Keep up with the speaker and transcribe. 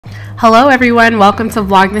Hello everyone, welcome to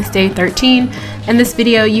Vlogmas Day 13. In this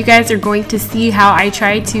video, you guys are going to see how I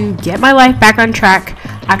try to get my life back on track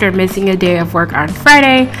after missing a day of work on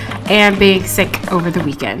Friday and being sick over the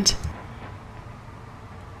weekend.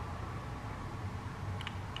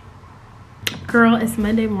 Girl, it's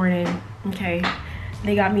Monday morning, okay?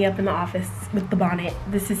 They got me up in the office with the bonnet.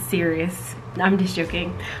 This is serious. I'm just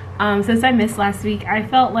joking. Since I missed last week, I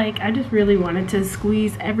felt like I just really wanted to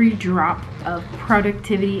squeeze every drop of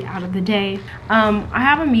productivity out of the day. I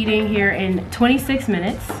have a meeting here in 26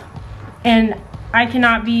 minutes and I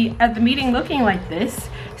cannot be at the meeting looking like this.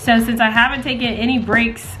 So since I haven't taken any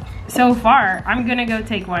breaks so far, I'm gonna go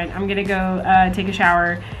take one. I'm gonna go take a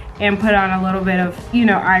shower and put on a little bit of, you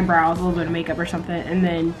know, eyebrows, a little bit of makeup or something, and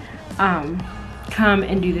then come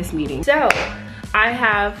and do this meeting. So I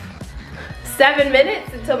have 7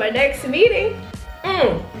 minutes until my next meeting.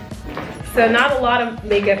 So not a lot of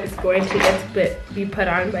makeup is going to be put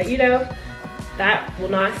on, but you know, that will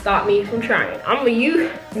not stop me from trying. I'm gonna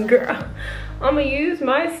use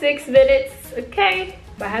my 6 minutes, okay?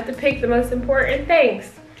 But I have to pick the most important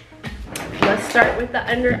things. Let's start with the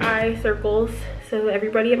under eye circles so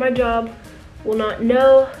everybody at my job will not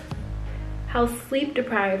know how sleep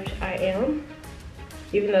deprived I am.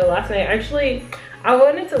 Even though last night, actually, I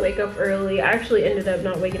wanted to wake up early. I actually ended up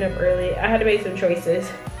not waking up early. I had to make some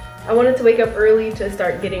choices. I wanted to wake up early to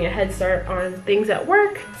start getting a head start on things at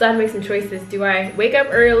work. So I had to make some choices. Do I wake up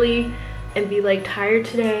early and be like tired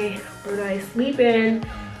today? Or do I sleep in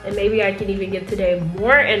and maybe I can even give today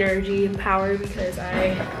more energy and power because I,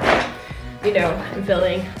 you know, am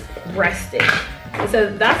feeling rested. And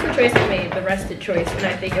so that's the choice I made, the rested choice. And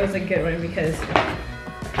I think it was a good one because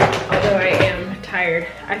although I am tired,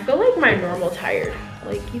 I feel like my normal tired.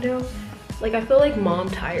 Like, you know, like I feel like mom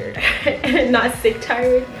tired and not sick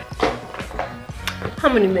tired. How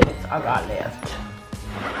many minutes I got left?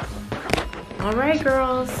 All right,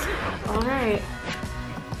 girls. All right.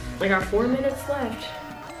 I got 4 minutes left.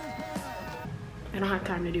 I don't have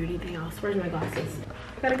time to do anything else. Where's my glasses?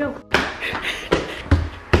 I gotta go. Got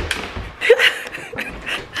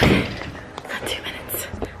 2 minutes.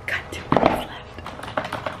 Got 2 minutes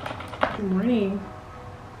left. Good morning.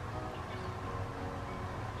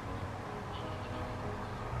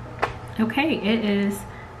 Okay, it is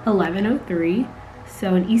 11:03,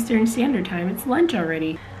 so in Eastern Standard Time, it's lunch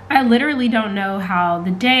already. I literally don't know how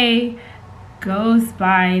the day goes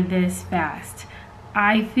by this fast.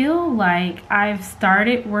 I feel like I've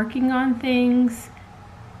started working on things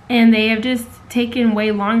and they have just taken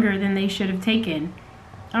way longer than they should have taken.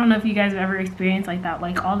 I don't know if you guys have ever experienced like that,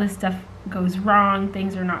 like all this stuff goes wrong,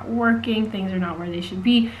 things are not working, things are not where they should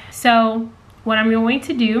be. So what I'm going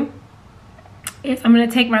to do is I'm gonna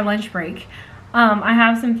take my lunch break. I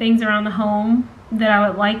have some things around the home that I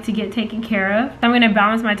would like to get taken care of. I'm gonna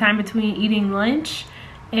balance my time between eating lunch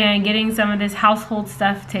and getting some of this household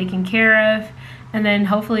stuff taken care of. And then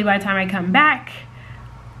hopefully by the time I come back,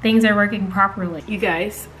 things are working properly. You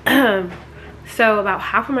guys, so about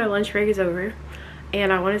half of my lunch break is over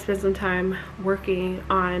and I want to spend some time working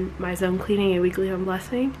on my zone cleaning and weekly home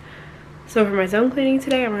blessing. So for my zone cleaning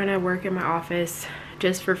today, I'm gonna work in my office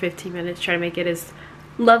just for 15 minutes, try to make it as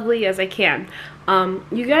lovely as I can.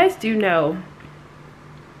 You guys do know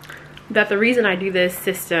that the reason I do this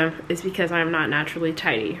system is because I'm not naturally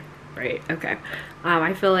tidy, right? Okay.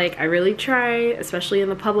 I feel like I really try, especially in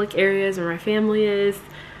the public areas where my family is.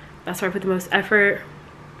 That's where I put the most effort.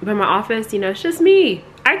 But in my office, you know, it's just me.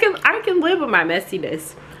 I can live with my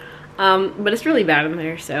messiness. But it's really bad in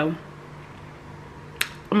there, so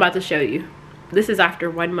I'm about to show you. This is after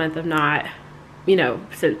 1 month of not, you know,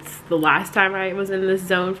 since the last time I was in this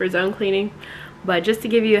zone for zone cleaning. But just to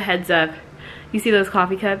give you a heads up, you see those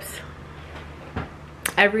coffee cups?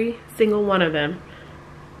 Every single one of them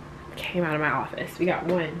came out of my office. We got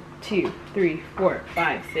 1, 2, 3, 4,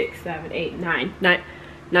 5, 6, 7, 8, 9.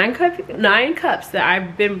 Nine cups that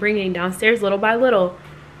I've been bringing downstairs little by little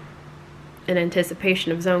in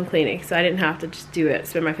anticipation of zone cleaning. So I didn't have to just do it,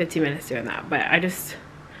 spend my 15 minutes doing that. But I just,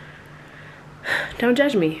 don't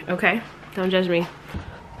judge me, okay? Don't judge me.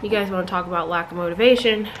 You guys want to talk about lack of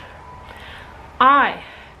motivation? I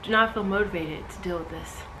do not feel motivated to deal with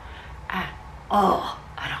this at all.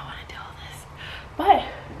 I don't want to deal with this. But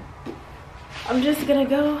I'm just gonna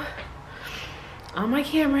go on my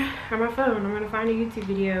camera or my phone. I'm gonna find a YouTube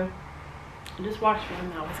video and just watch one.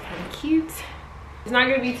 That was kind of cute. It's not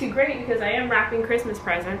gonna be too great because I am wrapping Christmas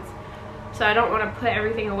presents. So I don't want to put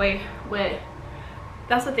everything away with,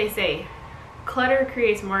 that's what they say. Clutter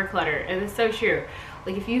creates more clutter, and it's so true.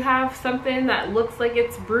 Like if you have something that looks like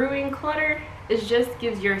it's brewing clutter, it just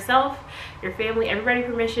gives yourself, your family, everybody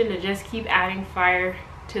permission to just keep adding fire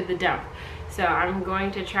to the dump. So I'm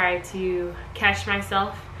going to try to catch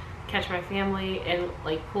myself, catch my family, and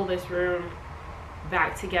like pull this room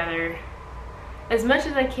back together as much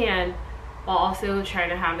as I can, while also trying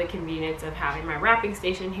to have the convenience of having my wrapping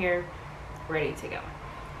station here ready to go.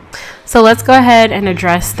 So let's go ahead and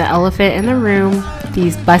address the elephant in the room,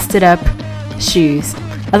 these busted up shoes.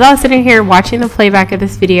 As I was sitting here watching the playback of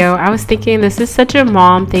this video, I was thinking this is such a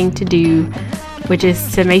mom thing to do, which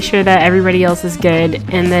is to make sure that everybody else is good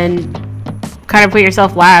and then kind of put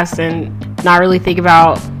yourself last and not really think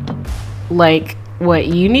about like what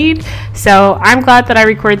you need. So I'm glad that I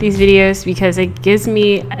record these videos because it gives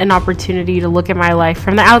me an opportunity to look at my life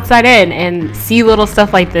from the outside in and see little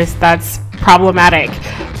stuff like this that's problematic.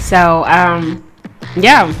 So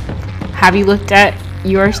yeah, have you looked at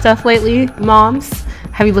your stuff lately, moms?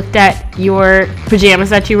 Have you looked at your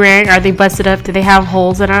pajamas that you're wearing? Are they busted up? Do they have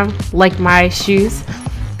holes in them like my shoes?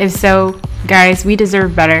 If so, guys, we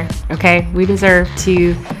deserve better, okay? We deserve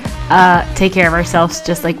to take care of ourselves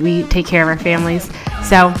just like we take care of our families.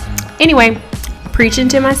 So anyway, preaching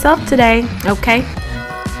to myself today, okay?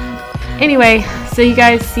 Anyway, so you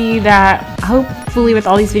guys see that hopefully with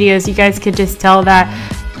all these videos you guys could just tell that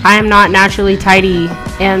I am not naturally tidy,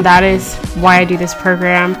 and that is why I do this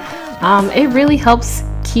program. It really helps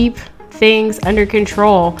keep things under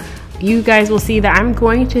control. You guys will see that I'm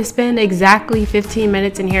going to spend exactly 15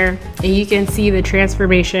 minutes in here, and you can see the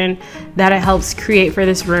transformation that it helps create for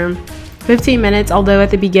this room. 15 minutes, although at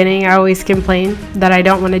the beginning I always complain that I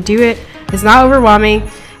don't want to do it. It's not overwhelming,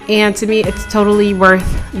 and to me it's totally worth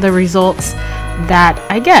the results that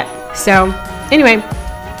I get. So anyway,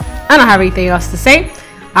 I don't have anything else to say.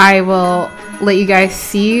 I will let you guys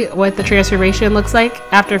see what the transformation looks like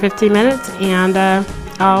after 15 minutes, and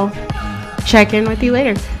I'll check in with you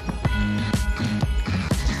later.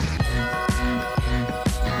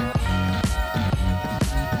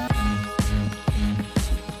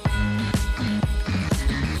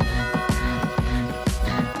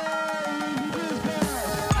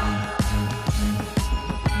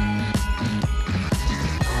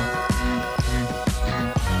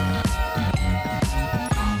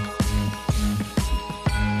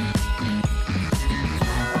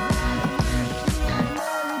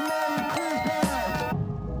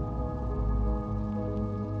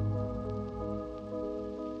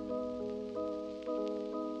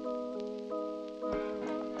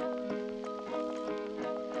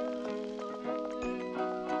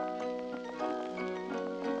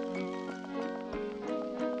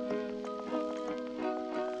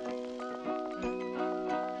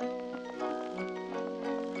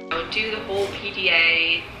 Don't do the whole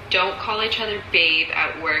PDA. Don't call each other babe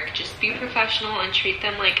at work. Just be professional and treat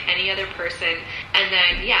them like any other person. And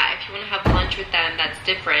then, yeah, if you want to have lunch with them, that's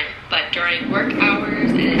different. But during work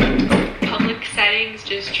hours and public settings,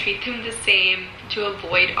 just treat them the same to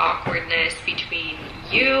avoid awkwardness between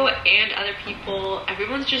you and other people.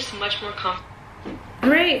 Everyone's just much more comfortable.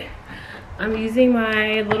 Alright, I'm using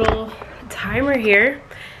my little timer here,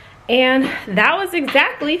 and that was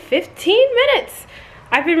exactly 15 minutes.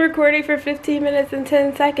 I've been recording for 15 minutes and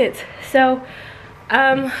 10 seconds. So,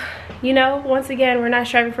 you know, once again, we're not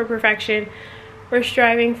striving for perfection. We're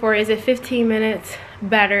striving for, is it 15 minutes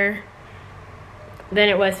better than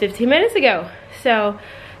it was 15 minutes ago? So,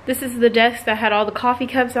 this is the desk that had all the coffee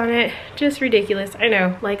cups on it. Just ridiculous. I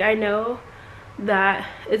know. Like, I know that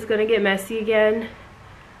it's gonna get messy again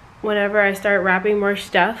whenever I start wrapping more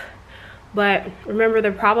stuff. But remember,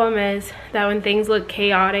 the problem is that when things look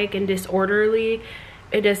chaotic and disorderly,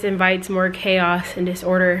 it just invites more chaos and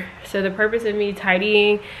disorder. So the purpose of me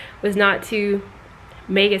tidying was not to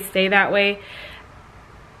make it stay that way.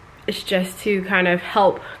 It's just to kind of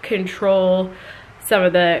help control some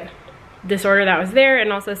of the disorder that was there,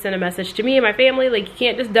 and also send a message to me and my family, like, you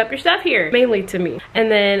can't just dump your stuff here, mainly to me.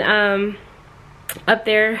 And then up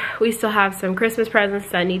there we still have some Christmas presents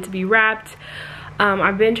that need to be wrapped.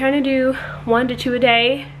 I've been trying to do 1 to 2 a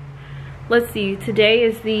day. Let's see, today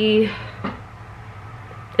is the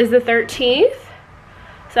 13th,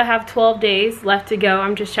 so I have 12 days left to go.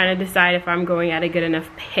 I'm just trying to decide if I'm going at a good enough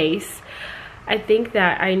pace. I think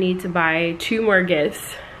that I need to buy 2 more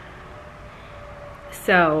gifts.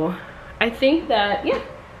 So I think that, yeah,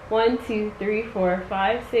 1, 2, 3, 4,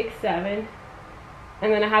 5, 6, 7,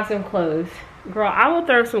 and then I have some clothes. Girl, I will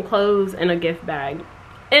throw some clothes in a gift bag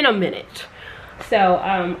in a minute. So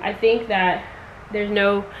I think that there's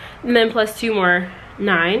no, and then plus 2 more,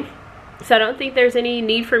 9. So I don't think there's any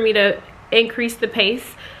need for me to increase the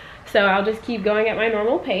pace. So I'll just keep going at my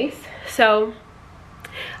normal pace. So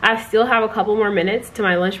I still have a couple more minutes till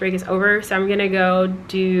my lunch break is over, so I'm gonna go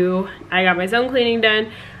do, I got my zone cleaning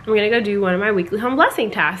done. I'm gonna go do one of my weekly home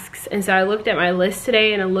blessing tasks. And so I looked at my list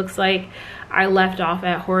today and it looks like I left off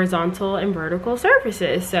at horizontal and vertical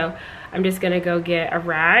surfaces. So I'm just gonna go get a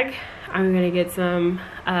rag. I'm gonna get some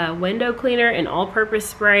window cleaner and all-purpose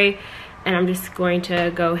spray, and I'm just going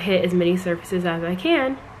to go hit as many surfaces as I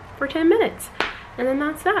can for 10 minutes. And then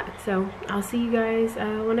that's that. So I'll see you guys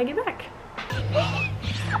when I get back.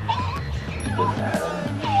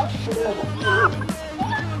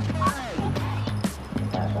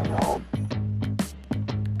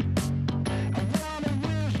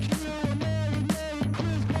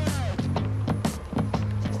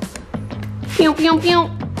 Pew, pew, pew.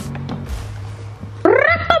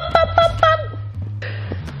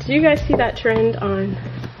 Did you guys see that trend on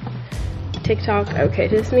TikTok? Okay,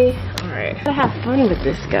 just me? Alright. Gotta have fun with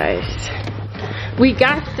this, guys. We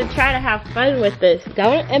got to try to have fun with this.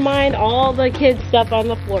 Don't mind all the kids stuff on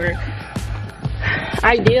the floor.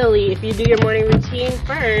 Ideally, if you do your morning routine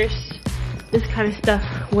first, this kind of stuff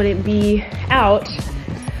wouldn't be out.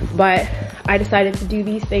 But I decided to do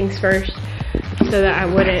these things first so that I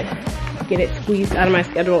wouldn't get it squeezed out of my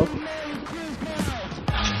schedule.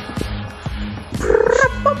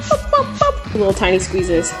 Little tiny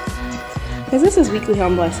squeezes. Because this is weekly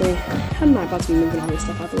home blessing. I'm not about to be moving all this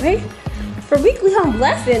stuff out the way. For weekly home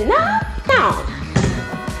blessing? No, no,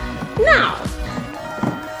 no.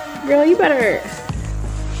 Girl, you better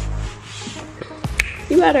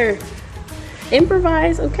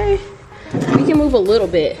improvise, okay? We can move a little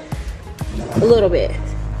bit. A little bit.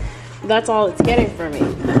 That's all it's getting from me.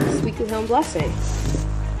 It's weekly home blessing.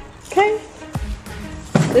 Okay?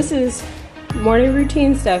 This is morning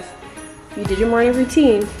routine stuff. If you did your morning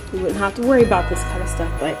routine, you wouldn't have to worry about this kind of stuff.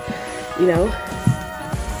 But, you know,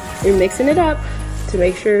 you're mixing it up to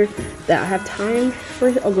make sure that I have time for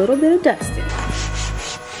a little bit of dusting.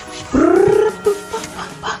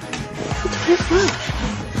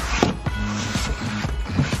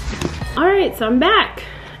 Alright, so I'm back.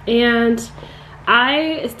 And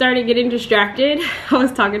I started getting distracted. I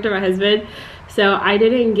was talking to my husband. So I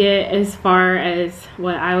didn't get as far as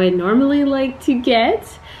what I would normally like to get.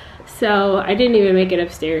 So I didn't even make it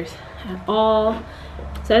upstairs at all.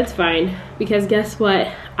 So that's fine, because guess what?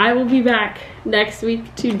 I will be back next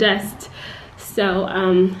week to dust. So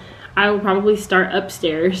I will probably start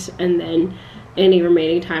upstairs and then any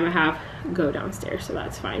remaining time I have, go downstairs, so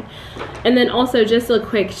that's fine. And then also just a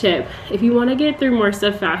quick tip, if you want to get through more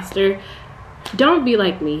stuff faster, don't be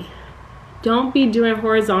like me. Don't be doing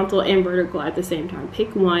horizontal and vertical at the same time.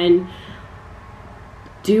 Pick one,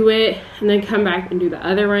 do it, and then come back and do the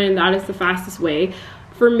other one. That is the fastest way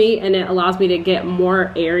for me, and it allows me to get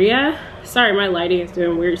more area. Sorry, my lighting is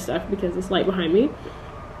doing weird stuff because it's light behind me.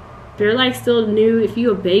 If you're like still new, if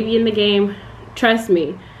you're a baby in the game, trust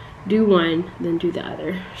me, do one, then do the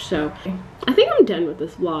other. So I think I'm done with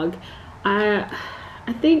this vlog. I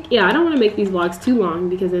think, yeah, I don't want to make these vlogs too long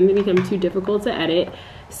because then they become too difficult to edit.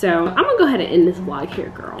 So I'm gonna go ahead and end this vlog here,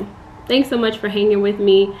 girl. Thanks so much for hanging with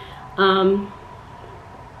me. I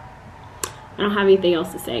don't have anything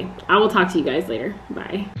else to say. I will talk to you guys later.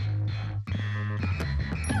 Bye.